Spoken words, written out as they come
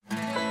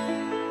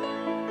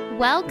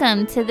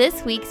Welcome to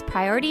this week's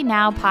Priority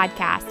Now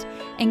podcast,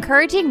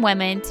 encouraging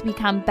women to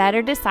become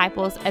better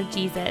disciples of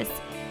Jesus.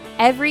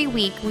 Every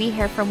week, we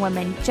hear from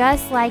women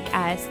just like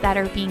us that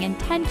are being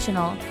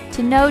intentional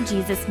to know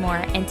Jesus more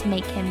and to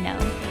make him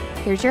known.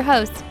 Here's your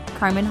host,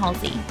 Carmen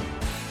Halsey.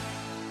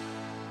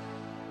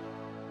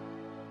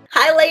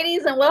 Hi,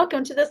 ladies, and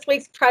welcome to this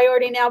week's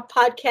Priority Now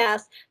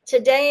podcast.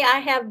 Today, I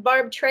have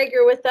Barb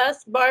Troeger with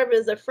us. Barb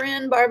is a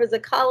friend. Barb is a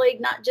colleague,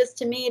 not just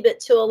to me,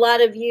 but to a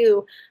lot of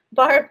you.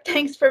 Barb,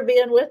 thanks for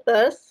being with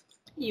us.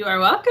 You are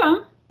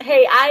welcome.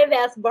 Hey, I've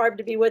asked Barb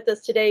to be with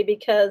us today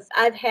because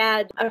I've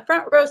had a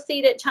front row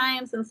seat at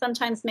times and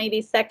sometimes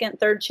maybe second,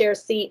 third chair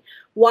seat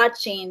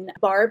watching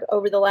Barb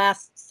over the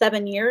last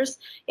 7 years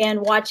and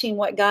watching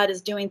what God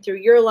is doing through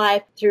your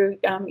life, through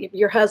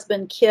your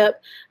husband, Kip.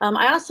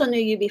 I also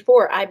knew you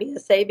before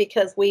IBSA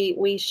because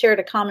we shared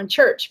a common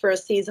church for a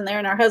season there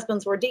and our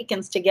husbands were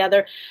deacons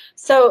together.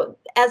 So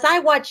as I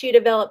watch you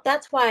develop,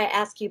 that's why I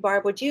ask you,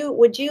 Barb, would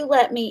you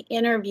let me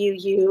interview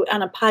you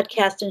on a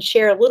podcast and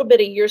share a little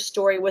bit of your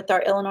story with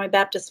our Illinois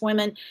Baptist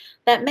women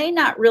that may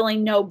not really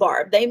know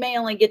Barb? They may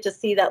only get to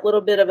see that little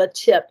bit of a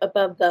tip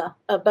above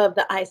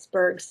the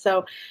iceberg.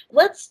 So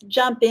let's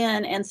jump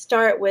in and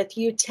start with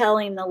you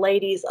telling the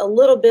ladies a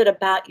little bit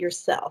about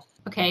yourself.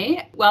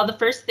 Okay. Well, the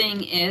first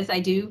thing is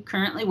I do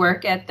currently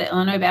work at the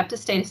Illinois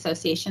Baptist State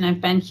Association. I've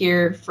been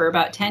here for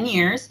about 10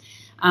 years.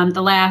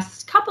 The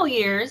last couple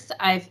years,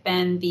 I've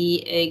been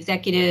the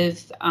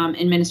executive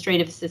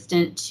administrative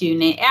assistant to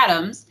Nate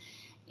Adams,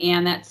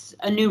 and that's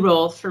a new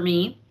role for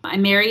me.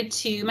 I'm married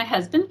to my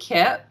husband,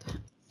 Kip.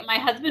 My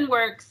husband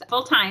works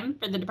full-time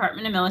for the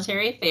Department of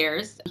Military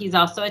Affairs. He's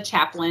also a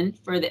chaplain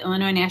for the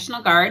Illinois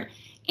National Guard,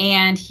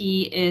 and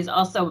he is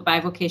also a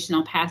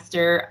bivocational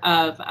pastor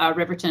of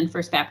Riverton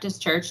First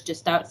Baptist Church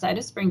just outside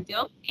of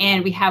Springfield.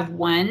 And we have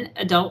one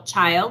adult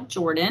child,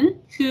 Jordan,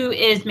 who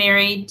is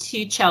married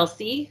to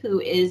Chelsea,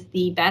 who is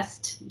the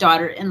best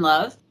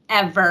daughter-in-law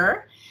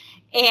ever.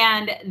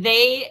 And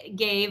they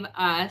gave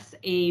us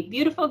a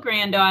beautiful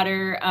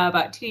granddaughter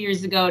about 2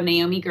 years ago,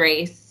 Naomi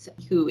Grace,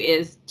 who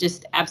is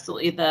just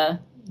absolutely the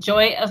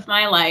joy of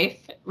my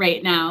life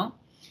right now.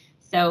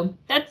 So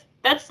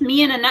that's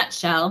me in a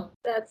nutshell.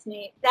 That's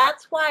neat.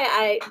 That's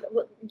why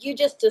you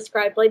just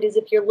described, ladies,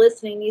 if you're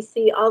listening, you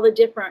see all the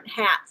different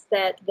hats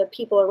that the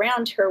people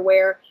around her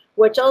wear,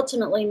 which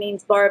ultimately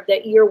means, Barb,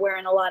 that you're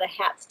wearing a lot of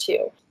hats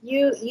too.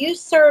 You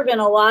serve in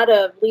a lot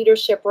of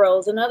leadership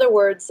roles. In other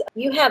words,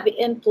 you have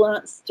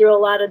influence through a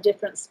lot of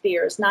different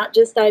spheres, not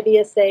just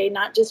IBSA,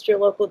 not just your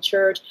local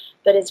church,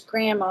 but as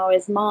grandma,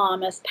 as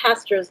mom, as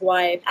pastor's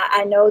wife.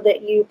 I know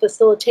that you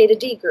facilitate a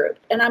D group,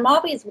 and I'm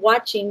always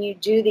watching you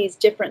do these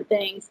different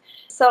things.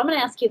 So I'm going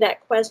to ask you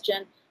that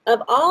question.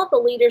 Of all the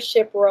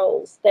leadership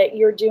roles that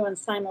you're doing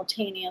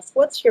simultaneous,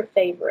 what's your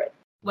favorite?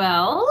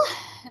 Well,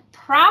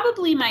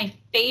 probably my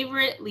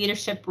favorite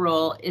leadership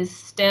role is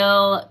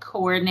still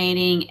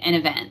coordinating an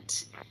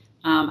event.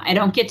 I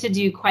don't get to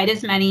do quite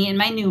as many in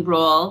my new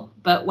role,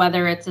 but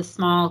whether it's a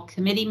small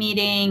committee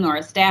meeting or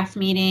a staff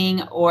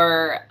meeting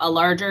or a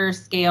larger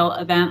scale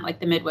event like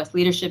the Midwest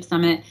Leadership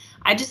Summit,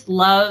 I just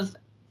love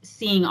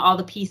seeing all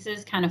the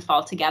pieces kind of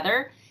fall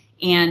together.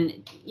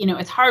 And,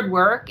 it's hard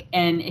work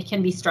and it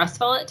can be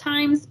stressful at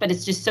times, but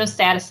it's just so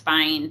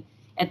satisfying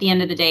at the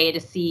end of the day to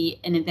see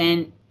an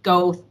event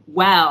go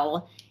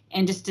well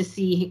and just to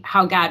see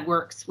how God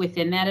works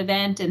within that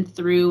event and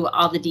through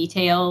all the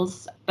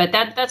details. But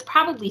that's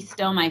probably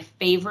still my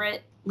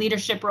favorite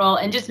leadership role,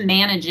 and just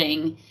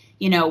managing,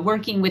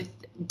 working with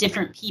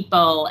different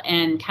people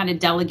and kind of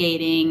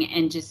delegating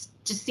and just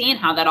seeing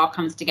how that all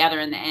comes together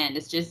in the end.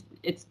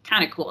 It's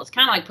kind of cool. It's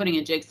kind of like putting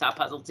a jigsaw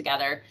puzzle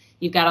together.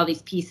 You've got all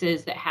these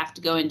pieces that have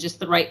to go in just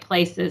the right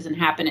places and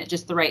happen at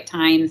just the right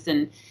times.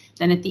 And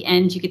then at the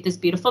end, you get this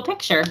beautiful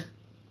picture.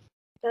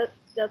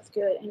 That's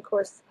good. And of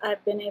course,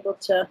 I've been able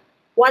to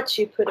watch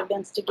you put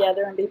events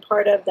together and be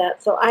part of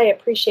that. So I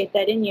appreciate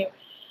that in you.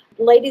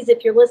 Ladies,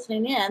 if you're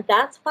listening in,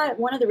 that's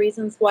one of the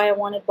reasons why I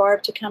wanted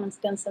Barb to come and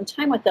spend some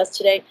time with us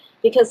today,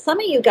 because some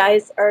of you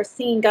guys are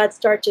seeing God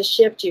start to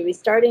shift you. He's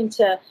starting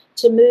to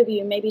move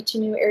you maybe to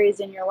new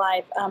areas in your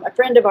life. A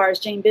friend of ours,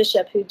 Jane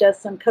Bishop, who does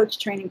some coach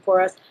training for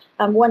us,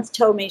 once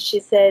told me,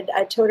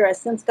 I told her I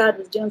sensed God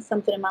was doing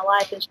something in my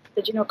life. And she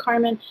said,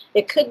 Carmen,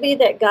 it could be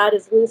that God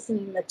is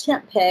loosening the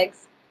tent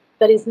pegs,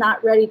 but he's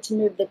not ready to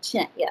move the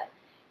tent yet.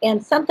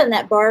 And something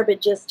that Barb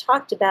had just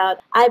talked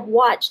about, I've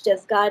watched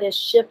as God has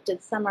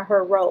shifted some of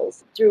her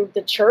roles through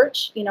the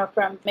church,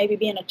 from maybe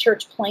being a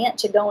church plant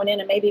to going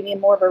in and maybe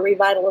being more of a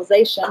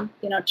revitalization,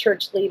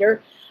 church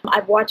leader.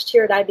 I've watched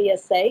here at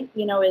IBSA,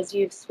 as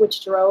you've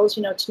switched roles,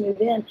 to move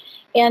in.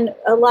 And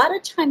a lot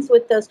of times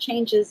with those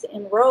changes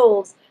in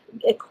roles,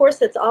 of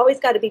course, it's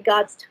always got to be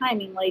God's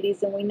timing,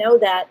 ladies, and we know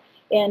that.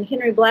 And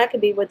Henry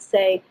Blackaby would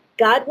say,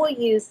 God will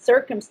use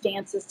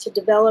circumstances to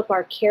develop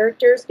our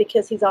characters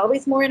because he's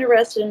always more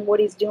interested in what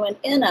he's doing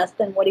in us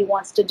than what he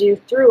wants to do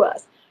through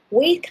us.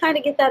 We kind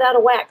of get that out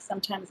of whack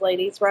sometimes,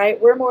 ladies, right?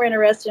 We're more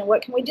interested in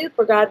what can we do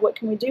for God,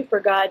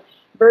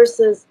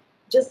 versus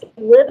just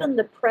live in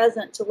the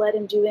present to let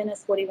him do in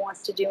us what he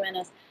wants to do in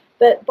us.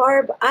 But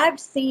Barb, I've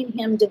seen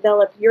him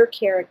develop your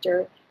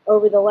character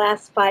over the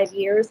last 5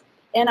 years.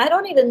 And I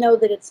don't even know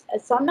that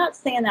so I'm not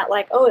saying that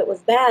like, oh, it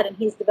was bad and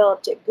he's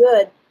developed it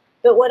good.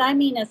 But what I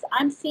mean is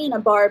I'm seeing a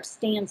Barb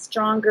stand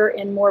stronger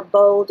and more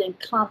bold and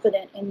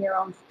confident in your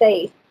own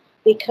faith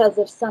because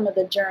of some of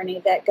the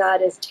journey that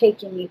God is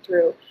taking you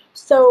through.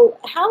 So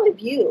how have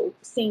you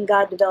seen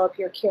God develop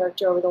your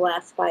character over the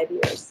last 5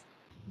 years?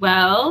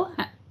 Well,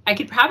 I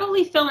could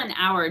probably fill an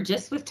hour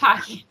just with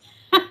talking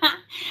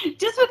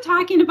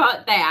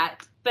about that.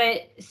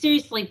 But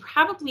seriously,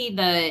 probably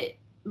the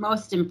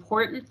most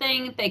important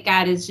thing that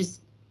God has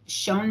just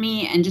shown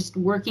me and just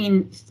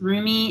working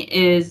through me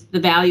is the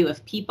value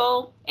of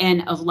people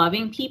and of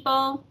loving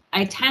people.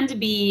 I tend to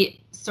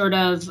be sort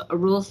of a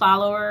rule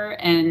follower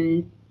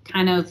and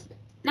kind of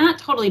not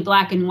totally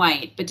black and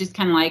white, but just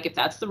kind of like, if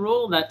that's the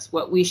rule, that's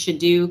what we should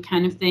do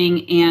kind of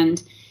thing.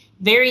 And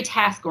very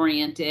task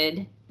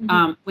oriented,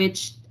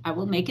 which I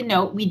will make a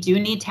note. We do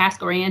need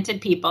task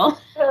oriented people,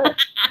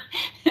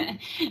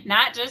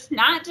 not just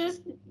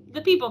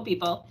the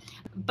people.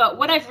 But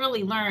what I've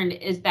really learned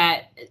is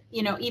that,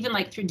 even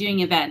like through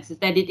doing events, is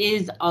that it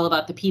is all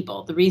about the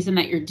people. The reason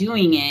that you're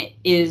doing it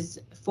is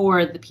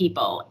for the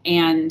people.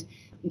 And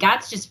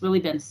God's just really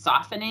been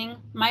softening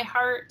my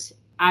heart.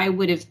 I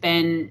would have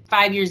been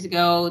 5 years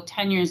ago,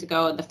 10 years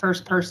ago, the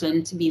first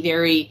person to be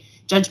very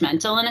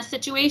judgmental in a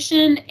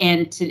situation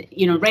and to,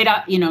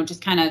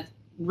 just kind of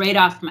right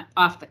off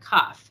the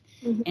cuff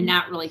and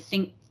not really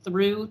think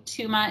through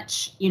too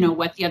much,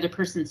 what the other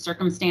person's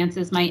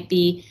circumstances might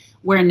be.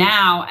 Where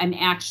now I'm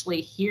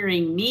actually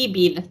hearing me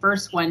be the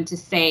first one to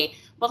say,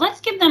 well, let's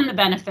give them the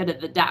benefit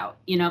of the doubt.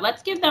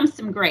 Let's give them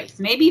some grace.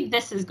 Maybe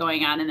this is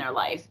going on in their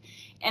life.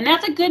 And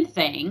that's a good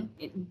thing.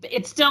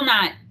 It's still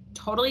not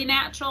totally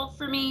natural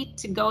for me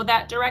to go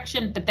that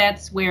direction, but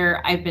that's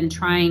where I've been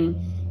trying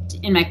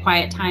in my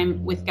quiet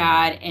time with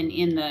God and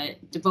in the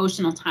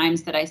devotional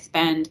times that I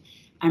spend.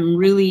 I'm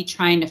really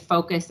trying to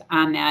focus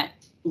on that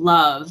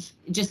love,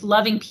 just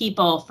loving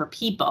people for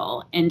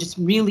people and just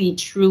really,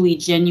 truly,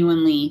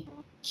 genuinely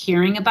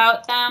caring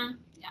about them.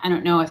 I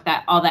don't know if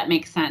all that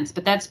makes sense,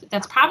 but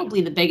that's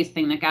probably the biggest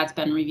thing that God's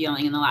been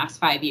revealing in the last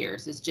 5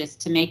 years is just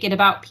to make it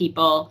about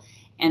people,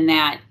 and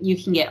that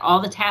you can get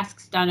all the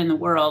tasks done in the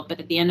world. But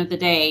at the end of the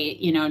day,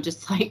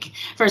 just like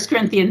 1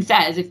 Corinthians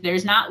says, if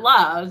there's not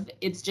love,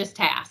 it's just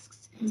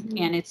tasks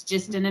and it's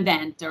just an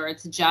event, or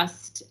it's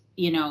just,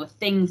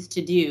 things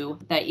to do,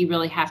 that you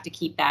really have to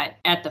keep that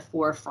at the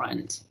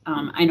forefront.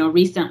 I know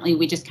recently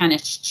we just kind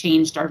of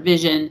changed our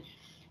vision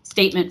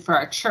statement for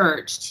our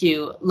church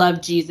to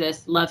love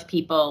Jesus, love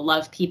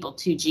people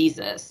to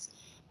Jesus.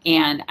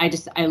 And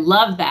I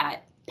love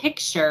that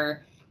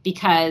picture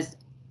because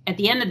at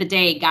the end of the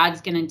day, God's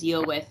going to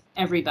deal with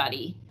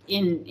everybody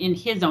in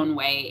his own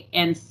way.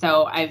 And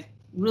so I've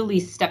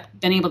really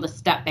been able to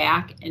step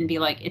back and be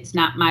like, it's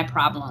not my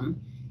problem.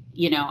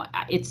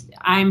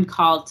 I'm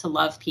called to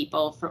love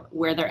people for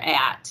where they're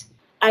at.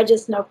 I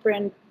just know,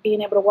 friend,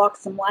 being able to walk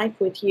some life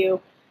with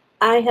you,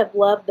 I have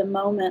loved the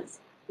moments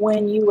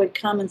when you would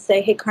come and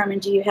say, hey, Carmen,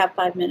 do you have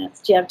 5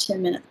 minutes? Do you have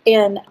 10 minutes?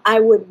 And I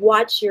would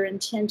watch your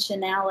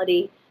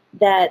intentionality,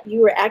 that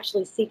you were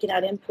actually seeking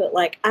out input,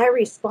 like I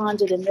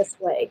responded in this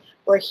way,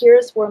 or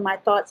here's where my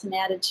thoughts and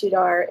attitude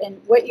are. And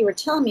what you were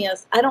telling me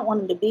is, I don't want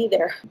them to be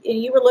there.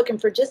 And you were looking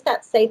for just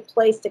that safe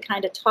place to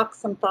kind of talk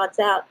some thoughts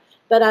out.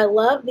 But I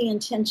love the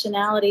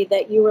intentionality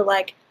that you were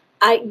like,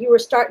 you were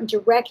starting to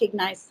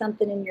recognize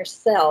something in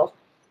yourself,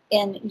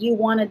 and you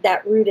wanted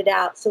that rooted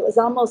out. So it was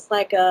almost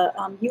like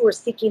you were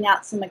seeking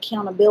out some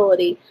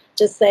accountability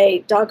to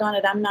say, doggone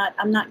it, I'm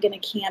not going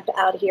to camp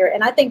out here.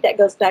 And I think that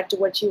goes back to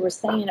what you were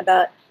saying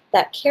about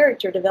that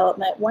character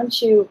development.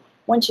 Once you've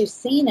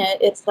seen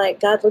it, it's like,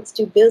 God, let's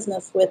do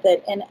business with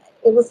it. And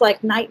it was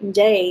like night and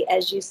day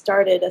as you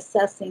started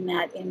assessing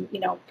that in,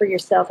 for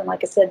yourself. And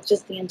like I said,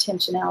 just the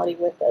intentionality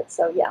with it.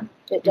 So yeah,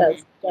 it does.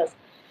 It does.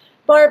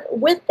 Barb,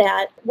 with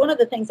that, one of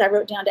the things I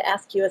wrote down to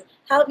ask you is,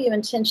 how have you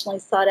intentionally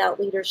sought out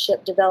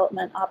leadership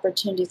development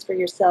opportunities for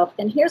yourself?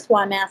 And here's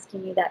why I'm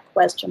asking you that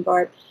question,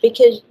 Barb,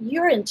 because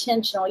you're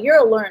intentional.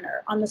 You're a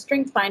learner. On the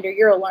Strength Finder,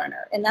 you're a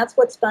learner. And that's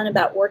what's fun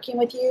about working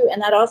with you.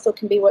 And that also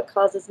can be what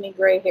causes me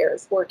gray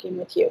hairs working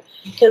with you,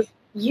 because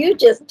you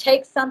just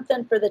take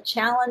something for the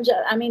challenge.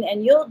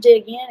 And you'll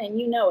dig in and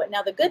you know it.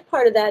 Now, the good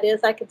part of that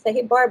is I can say,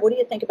 hey, Barb, what do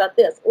you think about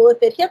this? Well, if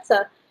it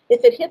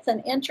hits an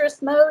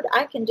interest mode,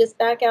 I can just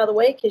back out of the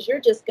way, because you're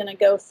just going to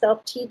go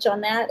self-teach on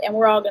that, and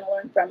we're all going to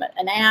learn from it.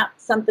 An app,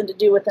 something to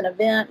do with an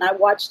event, and I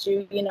watched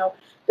you,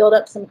 build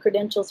up some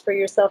credentials for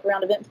yourself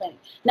around event planning.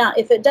 Now,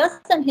 if it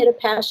doesn't hit a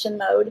passion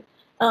mode,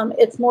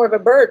 it's more of a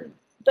burden.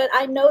 But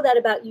I know that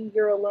about you,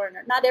 you're a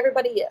learner. Not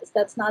everybody is.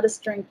 That's not a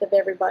strength of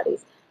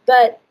everybody's.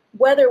 But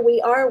whether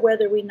we are,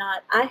 whether we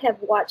not, I have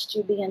watched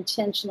you be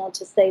intentional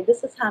to say,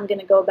 this is how I'm going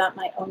to go about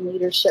my own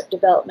leadership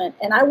development.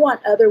 And I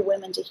want other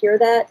women to hear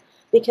that,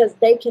 because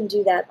they can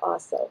do that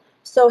also.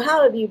 So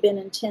how have you been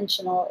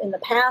intentional in the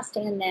past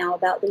and now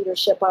about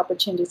leadership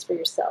opportunities for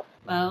yourself?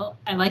 Well,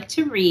 I like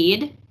to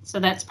read. So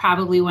that's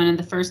probably one of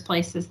the first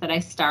places that I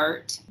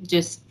start.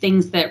 Just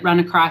things that run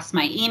across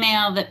my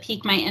email that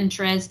pique my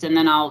interest, and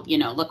then I'll,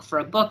 look for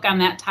a book on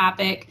that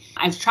topic.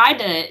 I've tried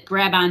to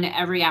grab onto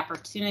every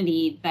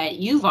opportunity that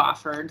you've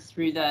offered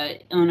through the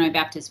Illinois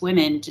Baptist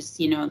Women, just,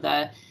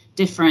 the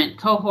different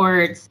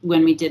cohorts,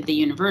 when we did the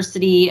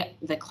university,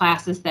 the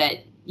classes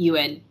that you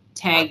had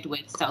tagged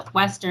with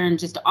Southwestern,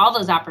 just all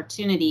those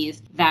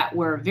opportunities that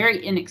were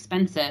very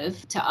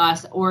inexpensive to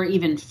us or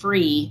even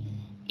free.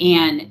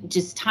 And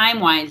just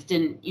time-wise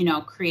didn't,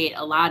 create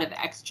a lot of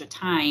extra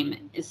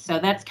time. So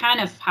that's kind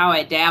of how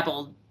I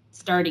dabbled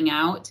starting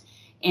out.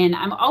 And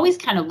I'm always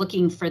kind of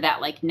looking for that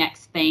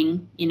next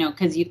thing,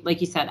 because like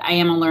you said, I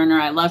am a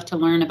learner. I love to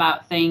learn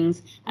about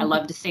things. I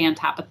love to stay on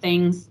top of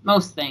things,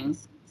 most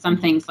things. Some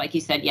things, like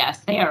you said, yes,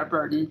 they are a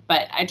burden,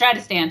 but I try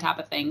to stay on top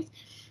of things.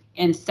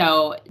 And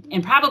so,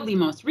 and probably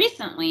most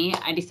recently,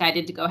 I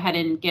decided to go ahead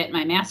and get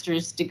my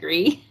master's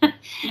degree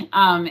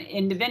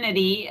in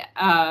divinity,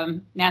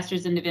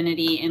 master's in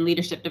divinity in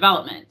leadership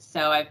development.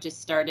 So I've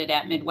just started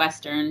at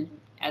Midwestern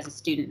as a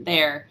student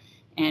there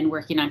and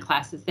working on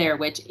classes there,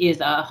 which is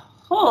a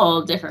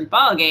whole different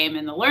ballgame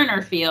in the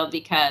learner field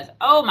because,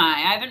 oh my,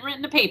 I haven't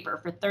written a paper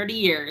for 30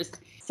 years.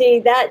 See,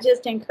 that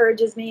just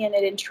encourages me and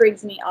it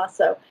intrigues me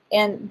also.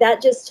 And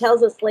that just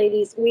tells us,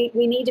 ladies, we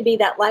need to be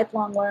that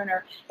lifelong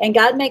learner. And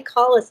God may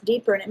call us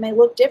deeper and it may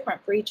look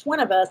different for each one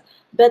of us.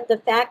 But the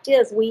fact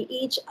is, we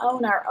each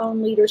own our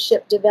own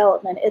leadership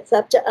development. It's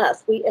up to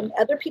us. And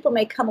other people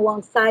may come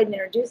alongside and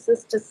introduce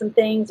us to some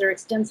things or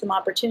extend some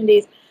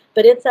opportunities.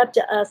 But it's up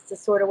to us to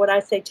sort of, what I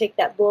say, take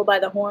that bull by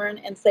the horn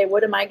and say,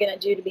 what am I going to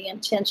do to be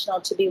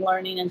intentional, to be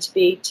learning, and to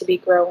be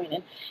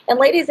growing? And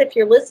ladies, if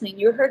you're listening,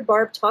 you heard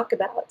Barb talk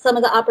about some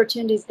of the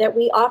opportunities that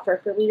we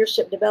offer for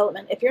leadership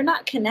development. If you're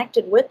not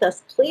connected with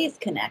us, please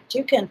connect.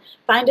 You can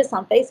find us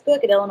on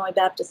Facebook at Illinois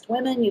Baptist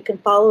Women. You can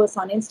follow us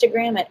on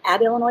Instagram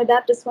at Illinois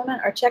Baptist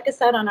Women, or check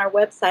us out on our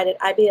website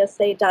at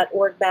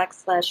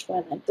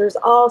ibsa.org/women. There's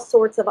all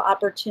sorts of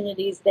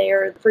opportunities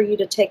there for you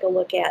to take a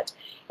look at.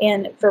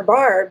 And for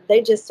Barb,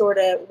 they just sort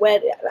of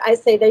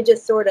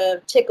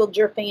tickled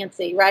your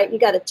fancy, right? You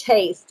got a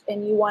taste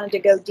and you wanted to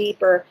go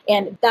deeper.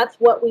 And that's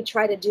what we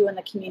try to do in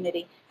the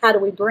community. How do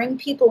we bring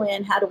people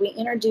in? How do we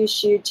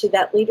introduce you to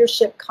that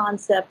leadership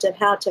concept of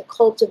how to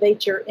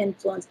cultivate your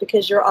influence,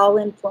 because you're all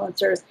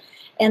influencers.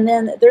 And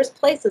then there's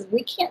places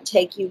we can't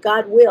take you,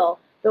 God will,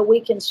 but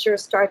we can sure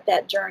start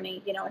that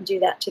journey, and do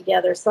that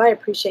together. So I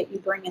appreciate you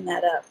bringing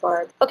that up,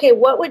 Barb. Okay,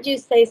 what would you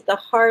say is the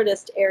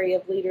hardest area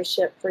of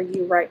leadership for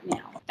you right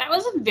now? That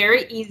was a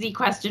very easy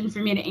question for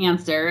me to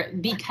answer,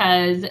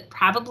 because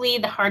probably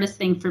the hardest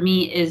thing for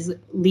me is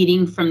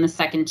leading from the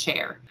second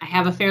chair. I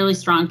have a fairly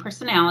strong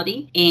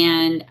personality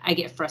and I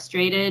get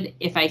frustrated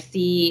if I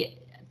see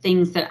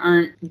things that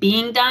aren't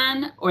being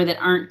done or that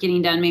aren't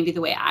getting done maybe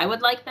the way I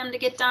would like them to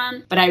get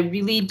done, but I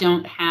really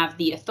don't have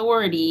the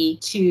authority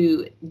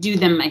to do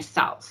them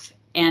myself.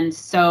 And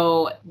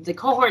so the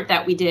cohort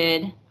that we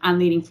did on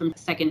leading from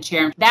second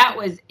chair, that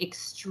was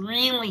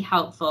extremely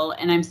helpful.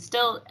 And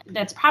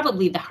that's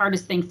probably the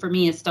hardest thing for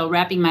me, is still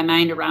wrapping my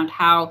mind around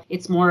how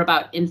it's more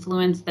about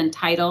influence than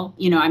title.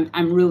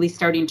 I'm really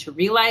starting to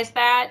realize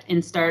that,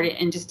 and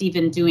just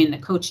even doing the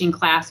coaching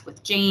class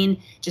with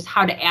Jane, just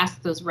how to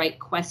ask those right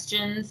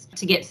questions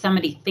to get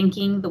somebody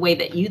thinking the way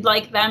that you'd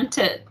like them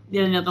to,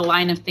 the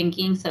line of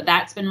thinking. So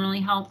that's been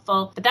really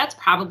helpful. But that's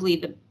probably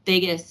the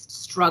biggest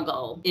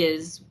struggle,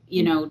 is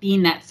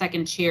being that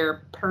second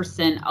chair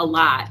person a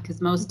lot,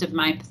 because most of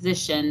my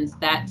positions,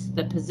 that's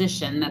the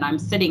position that I'm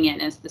sitting in,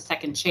 as the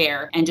second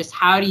chair. And just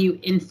how do you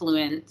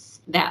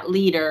influence that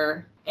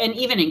leader and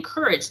even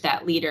encourage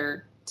that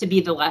leader to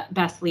be the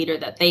best leader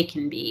that they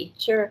can be?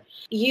 Sure.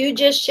 You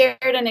just shared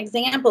an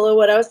example of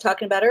what I was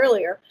talking about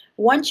earlier.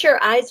 Once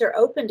your eyes are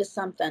open to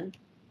something,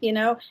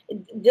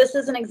 this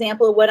is an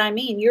example of what I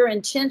mean. You're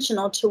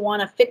intentional to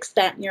want to fix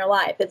that in your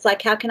life. It's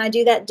like, how can I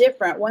do that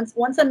different?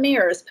 Once a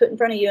mirror is put in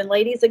front of you, and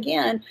ladies,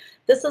 again,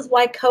 this is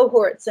why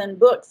cohorts and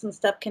books and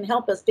stuff can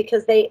help us,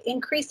 because they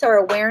increase our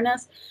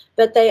awareness,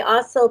 but they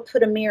also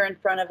put a mirror in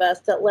front of us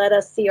that let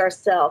us see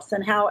ourselves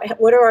and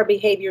what are our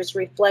behaviors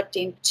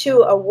reflecting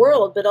to a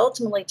world, but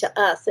ultimately to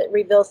us. It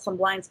reveals some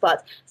blind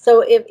spots.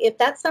 So if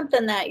that's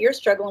something that you're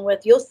struggling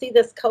with, you'll see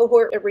this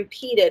cohort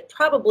repeated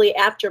probably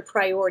after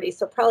priority.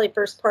 So probably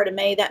first part of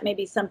May, that may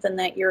be something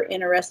that you're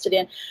interested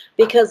in,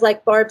 because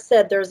like Barb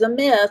said, there's a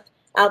myth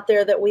out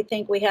there that we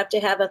think we have to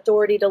have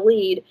authority to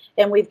lead,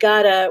 and we've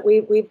got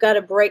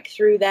to break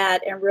through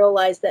that and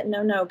realize that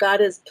no, God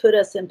has put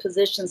us in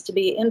positions to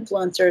be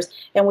influencers,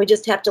 and we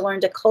just have to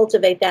learn to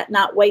cultivate that,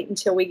 not wait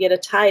until we get a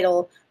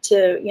title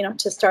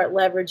to start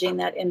leveraging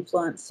that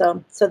influence.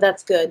 So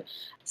that's good.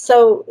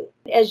 So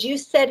as you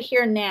said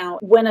here now,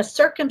 when a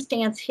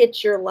circumstance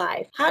hits your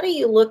life, how do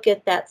you look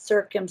at that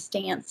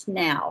circumstance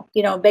now?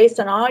 Based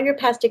on all your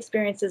past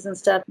experiences and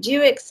stuff, do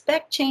you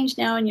expect change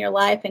now in your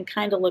life and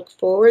kind of look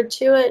forward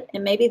to it?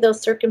 And maybe those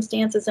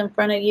circumstances in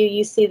front of you,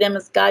 you see them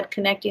as God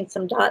connecting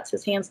some dots,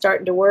 his hand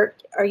starting to work.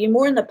 Are you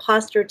more in the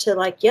posture to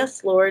like,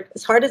 yes, Lord,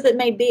 as hard as it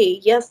may be,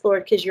 yes,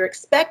 Lord, because you're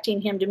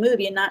expecting him to move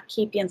you, not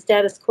keep you in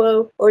status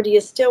quo? Or do you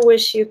still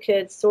wish you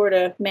could sort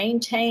of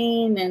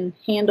maintain and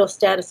handle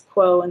status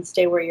quo and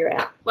stay where you're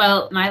at?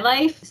 Well, my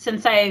life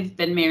since I've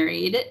been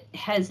married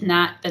has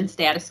not been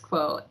status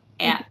quo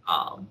at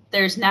all.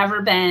 There's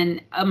never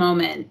been a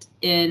moment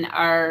in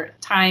our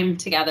time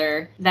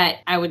together that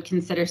I would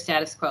consider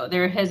status quo.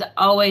 There has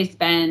always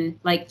been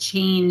like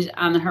change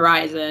on the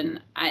horizon.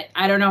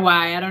 I don't know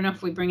why. I don't know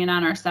if we bring it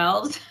on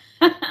ourselves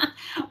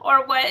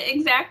or what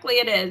exactly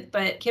it is,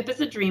 but Kip is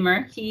a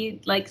dreamer.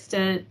 He likes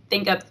to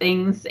think up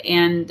things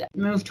and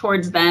move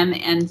towards them.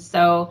 And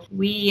so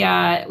we've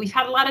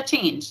had a lot of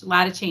change in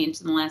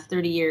the last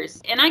 30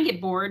 years. And I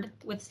get bored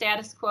with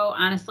status quo.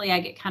 Honestly, I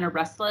get kind of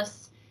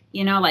restless,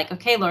 like,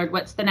 okay, Lord,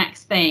 what's the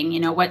next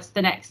thing? What's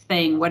the next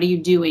thing? What are you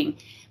doing?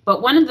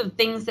 But one of the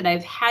things that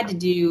I've had to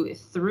do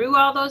through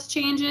all those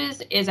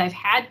changes is I've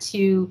had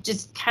to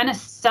just kind of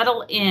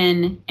settle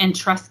in and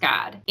trust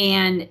God.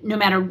 And no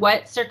matter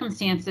what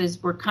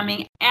circumstances were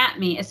coming at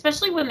me,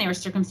 especially when there were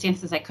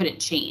circumstances I couldn't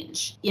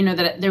change,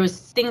 that there was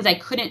things I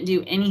couldn't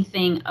do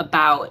anything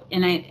about.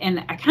 And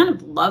I kind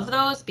of love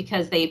those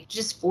because they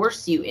just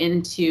force you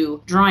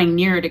into drawing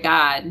nearer to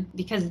God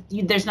because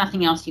there's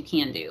nothing else you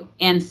can do.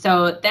 And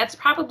so that's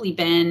probably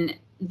been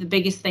the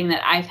biggest thing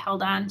that I've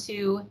held on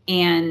to.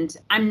 And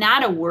I'm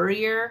not a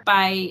worrier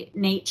by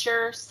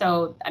nature.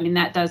 So,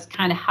 that does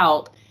kind of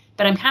help,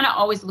 but I'm kind of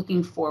always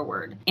looking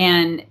forward.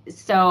 And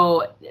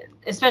so,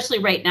 especially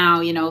right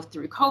now,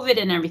 through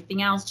COVID and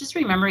everything else, just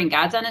remembering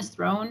God's on his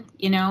throne.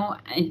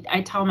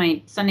 I tell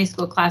my Sunday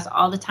school class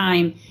all the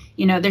time,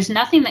 there's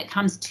nothing that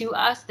comes to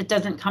us that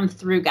doesn't come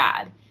through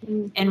God.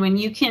 And when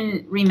you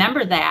can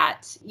remember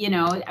that,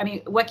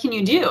 what can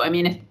you do?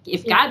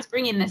 If God's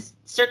bringing this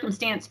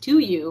circumstance to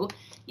you,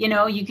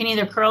 you can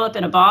either curl up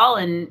in a ball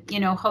and,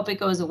 hope it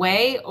goes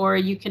away, or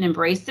you can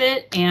embrace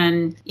it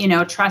and,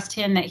 trust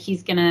him that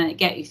he's going to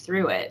get you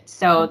through it.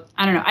 So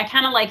I don't know. I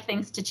kind of like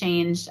things to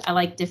change. I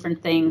like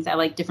different things. I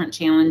like different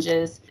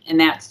challenges. And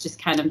that's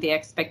just kind of the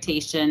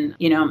expectation.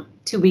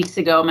 2 weeks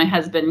ago, my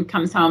husband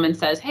comes home and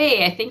says,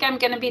 hey, I think I'm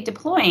going to be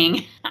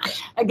deploying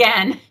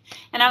again.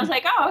 And I was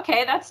like, oh,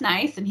 okay, that's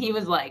nice. And he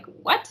was like,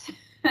 what?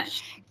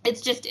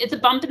 It's a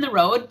bump in the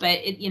road, but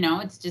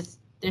it's just,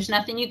 there's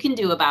nothing you can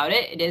do about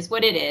it. It is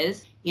what it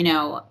is.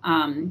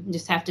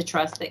 Just have to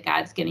trust that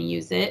God's going to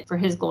use it for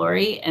his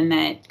glory and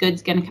that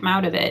good's going to come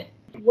out of it.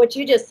 What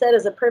you just said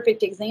is a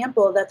perfect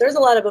example that there's a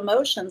lot of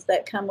emotions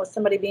that come with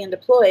somebody being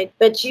deployed,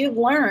 but you've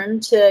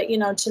learned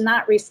to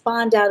not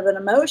respond out of an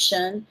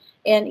emotion.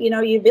 And,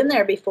 you've been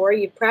there before,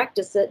 you've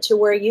practiced it to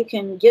where you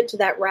can get to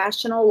that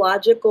rational,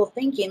 logical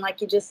thinking,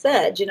 like you just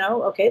said,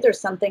 okay, there's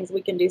some things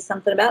we can do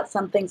something about,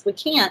 some things we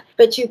can't.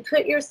 But you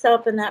put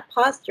yourself in that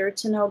posture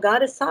to know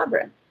God is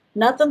sovereign.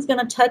 Nothing's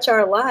going to touch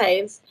our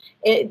lives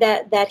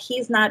that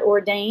he's not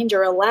ordained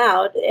or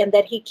allowed and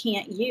that he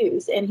can't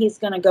use. And he's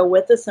going to go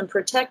with us and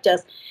protect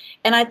us.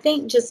 And I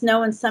think just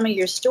knowing some of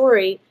your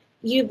story,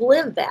 you've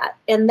lived that.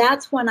 And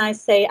that's when I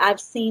say I've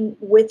seen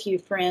with you,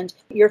 friend,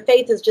 your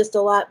faith is just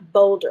a lot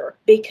bolder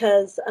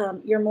because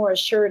you're more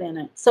assured in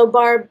it. So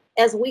Barb,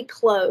 as we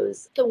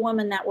close, the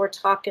woman that we're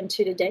talking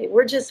to today,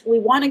 we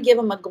want to give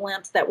them a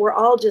glimpse that we're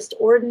all just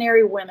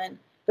ordinary women,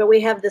 but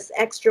we have this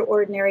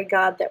extraordinary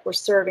God that we're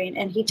serving.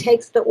 And he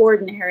takes the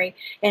ordinary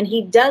and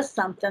he does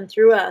something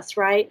through us,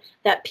 right?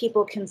 That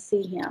people can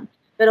see him.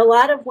 But a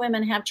lot of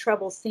women have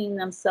trouble seeing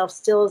themselves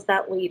still as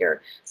that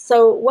leader.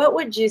 So what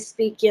would you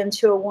speak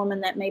into a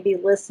woman that may be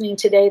listening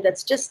today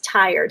that's just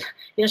tired?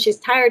 She's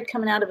tired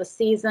coming out of a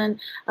season.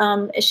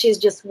 She's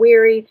just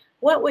weary.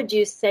 What would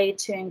you say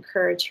to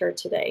encourage her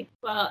today?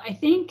 Well, I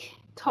think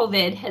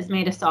COVID has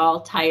made us all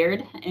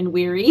tired and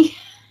weary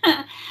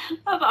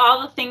of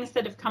all the things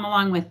that have come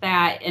along with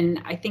that.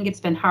 And I think it's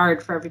been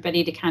hard for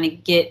everybody to kind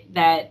of get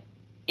that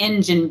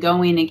engine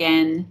going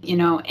again,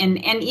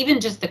 and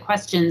even just the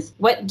questions,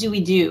 what do we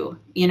do?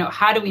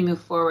 How do we move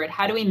forward?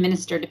 How do we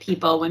minister to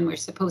people when we're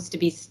supposed to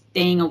be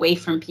staying away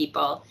from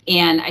people?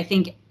 And I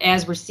think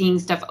as we're seeing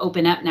stuff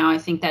open up now, I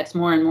think that's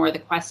more and more the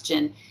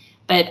question.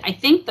 But I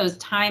think those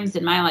times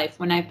in my life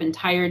when I've been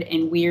tired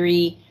and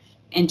weary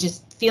and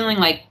just feeling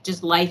like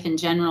just life in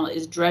general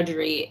is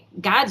drudgery,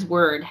 God's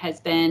word has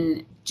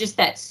been just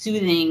that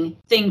soothing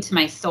thing to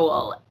my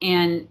soul.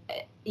 And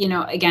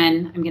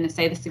again, I'm going to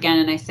say this again,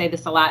 and I say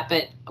this a lot,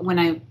 but when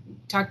I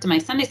talk to my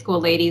Sunday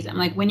school ladies, I'm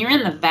like, when you're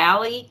in the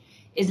valley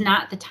is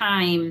not the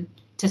time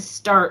to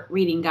start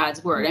reading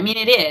God's word.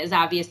 It is,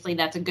 obviously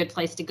that's a good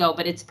place to go,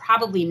 but it's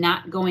probably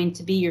not going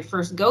to be your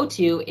first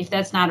go-to if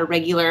that's not a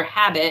regular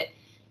habit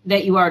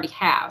that you already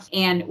have.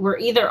 And we're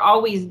either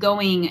always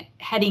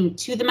heading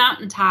to the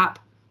mountaintop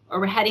or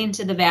we're heading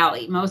to the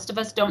valley. Most of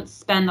us don't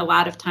spend a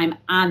lot of time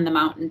on the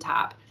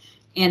mountaintop.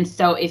 And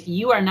so if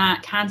you are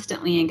not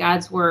constantly in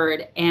God's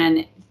word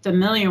and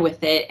familiar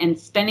with it and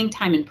spending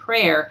time in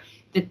prayer,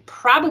 that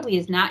probably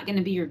is not going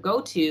to be your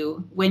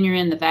go-to when you're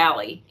in the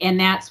valley. And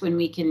that's when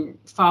we can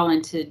fall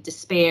into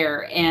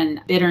despair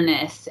and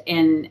bitterness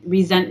and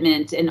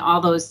resentment and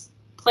all those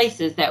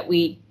places that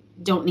we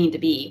don't need to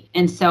be.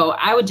 And so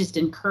I would just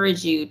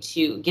encourage you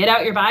to get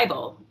out your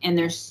Bible. And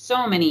there's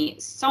so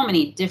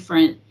many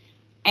different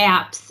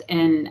apps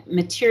and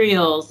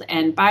materials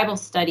and Bible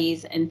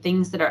studies and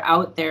things that are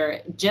out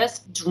there.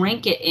 Just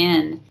drink it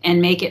in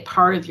and make it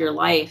part of your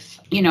life.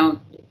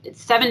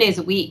 It's 7 days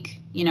a week.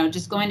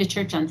 Just going to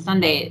church on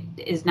Sunday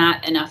is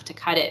not enough to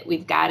cut it.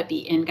 We've got to be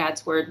in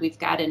God's word. We've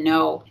got to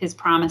know his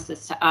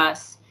promises to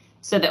us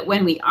so that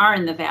when we are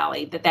in the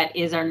valley, that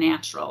is our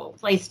natural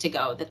place to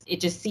go. That it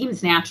just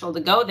seems natural to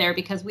go there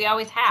because we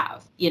always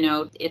have.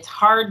 It's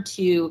hard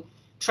to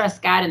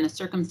trust God in the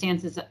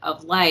circumstances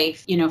of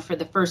life, for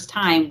the first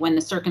time when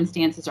the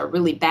circumstances are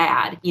really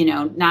bad.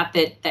 Not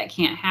that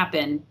can't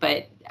happen,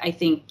 but I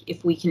think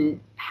if we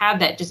can have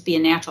that just be a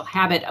natural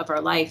habit of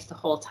our life the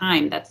whole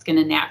time, that's going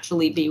to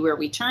naturally be where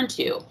we turn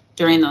to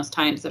during those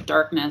times of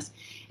darkness.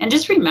 And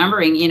just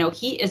remembering,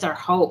 he is our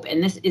hope,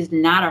 and this is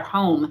not our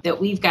home, that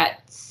we've got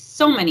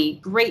so many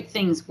great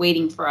things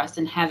waiting for us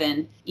in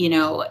heaven,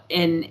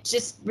 and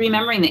just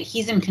remembering that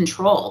he's in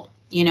control.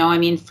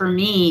 For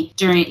me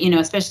during,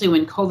 especially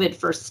when COVID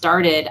first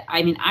started,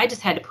 I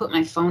just had to put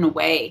my phone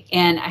away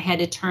and I had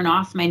to turn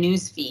off my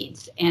news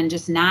feeds and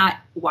just not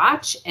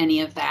watch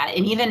any of that.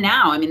 And even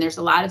now, there's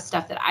a lot of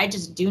stuff that I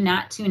just do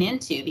not tune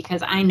into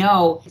because I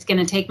know it's going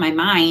to take my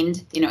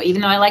mind,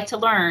 even though I like to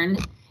learn.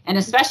 And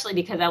especially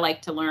because I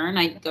like to learn,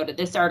 I go to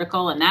this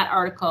article and that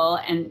article,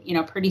 and,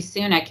 pretty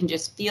soon I can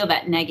just feel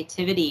that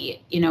negativity,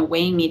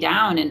 weighing me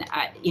down. And,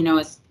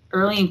 as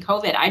early in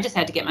COVID, I just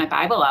had to get my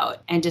Bible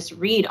out and just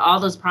read all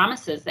those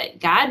promises that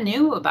God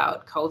knew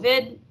about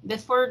COVID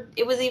before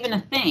it was even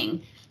a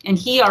thing. And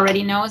he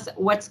already knows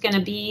what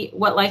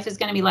life is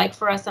going to be like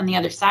for us on the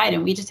other side.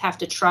 And we just have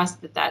to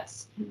trust that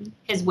that's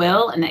his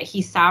will and that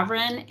he's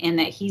sovereign and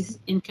that he's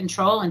in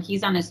control and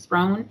he's on his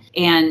throne.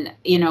 And,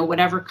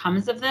 whatever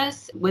comes of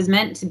this was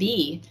meant to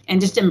be, and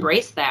just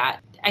embrace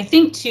that. I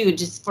think too,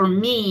 just for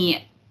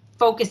me,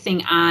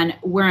 focusing on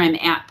where I'm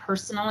at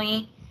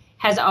personally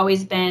has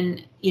always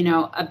been,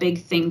 a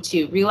big thing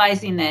too,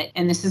 realizing that,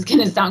 and this is going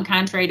to sound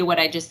contrary to what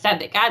I just said,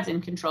 that God's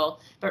in control,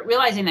 but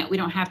realizing that we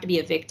don't have to be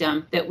a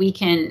victim, that we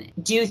can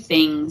do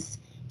things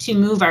to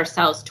move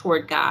ourselves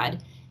toward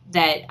God,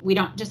 that we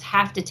don't just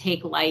have to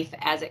take life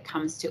as it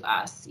comes to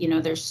us.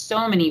 There's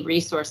so many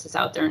resources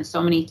out there and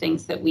so many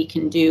things that we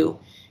can do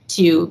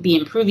to be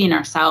improving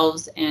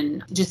ourselves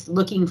and just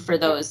looking for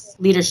those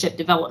leadership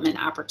development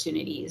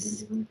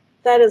opportunities. Mm-hmm.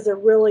 That is a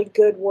really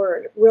good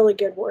word, really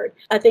good word.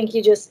 I think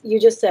you just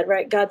said,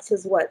 right? God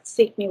says what?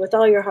 Seek me with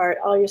all your heart,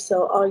 all your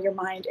soul, all your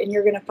mind, and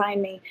you're going to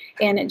find me.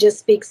 And it just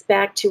speaks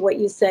back to what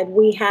you said.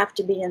 We have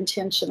to be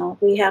intentional.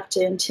 We have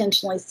to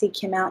intentionally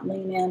seek him out,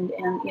 lean in,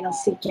 and,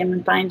 seek him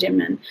and find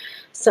him. And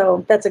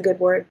so that's a good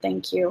word.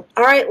 Thank you.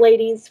 All right,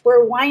 ladies,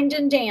 we're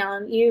winding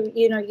down.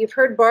 You've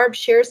heard Barb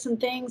share some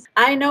things.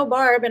 I know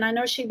Barb, and I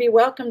know she'd be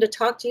welcome to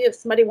talk to you if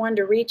somebody wanted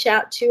to reach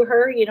out to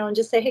her, and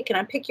just say, hey, can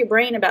I pick your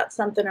brain about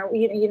something? Or,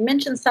 you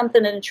mentioned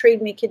something that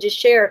intrigued me. Could you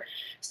share?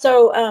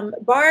 So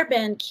Barb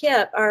and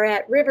Kip are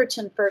at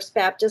Riverton First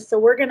Baptist. So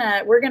we're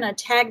gonna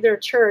tag their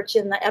church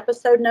in the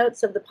episode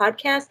notes of the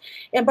podcast.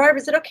 And Barb,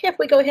 is it okay if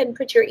we go ahead and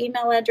put your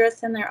email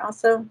address in there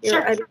also?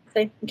 Sure.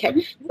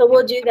 Okay. So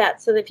we'll do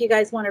that so that if you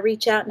guys want to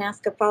reach out and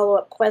ask a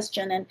follow-up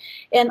question.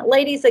 And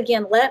ladies,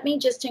 again, let me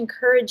just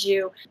encourage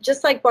you,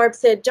 just like Barb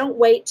said, don't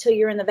wait till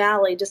you're in the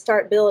valley to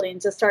start building,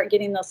 to start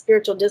getting those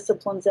spiritual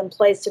disciplines in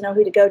place to know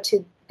who to go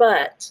to.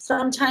 But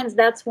sometimes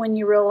that's when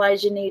you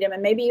realize you need them,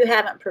 and maybe you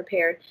haven't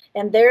prepared.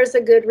 And there's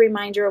a good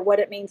reminder of what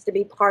it means to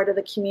be part of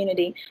the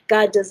community.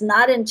 God does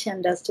not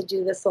intend us to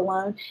do this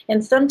alone.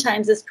 And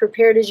sometimes as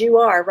prepared as you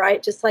are,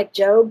 right? Just like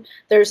Job,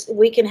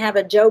 we can have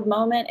a Job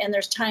moment, and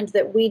there's times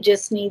that we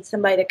just need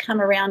somebody to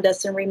come around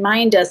us and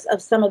remind us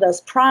of some of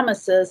those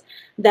promises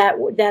that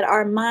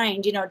our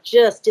mind,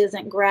 just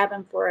isn't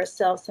grabbing for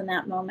ourselves in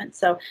that moment.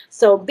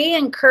 So be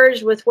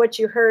encouraged with what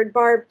you heard.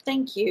 Barb,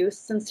 thank you.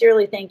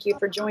 Sincerely, thank you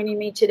for joining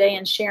me today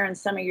and sharing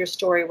some of your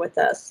story with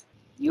us.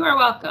 You are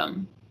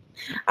welcome.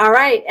 All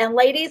right. And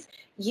ladies,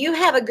 you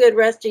have a good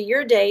rest of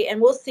your day,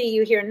 and we'll see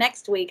you here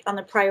next week on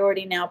the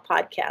Priority Now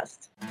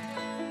podcast.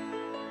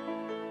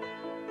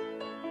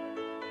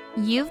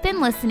 You've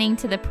been listening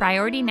to the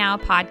Priority Now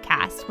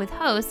podcast with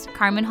host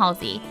Carmen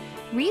Halsey.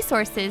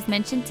 Resources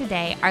mentioned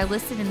today are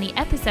listed in the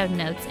episode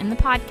notes in the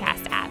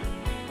podcast app.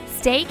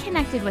 Stay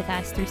connected with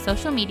us through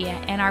social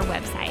media and our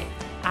website,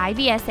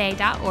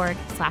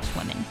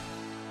 ibsa.org/women.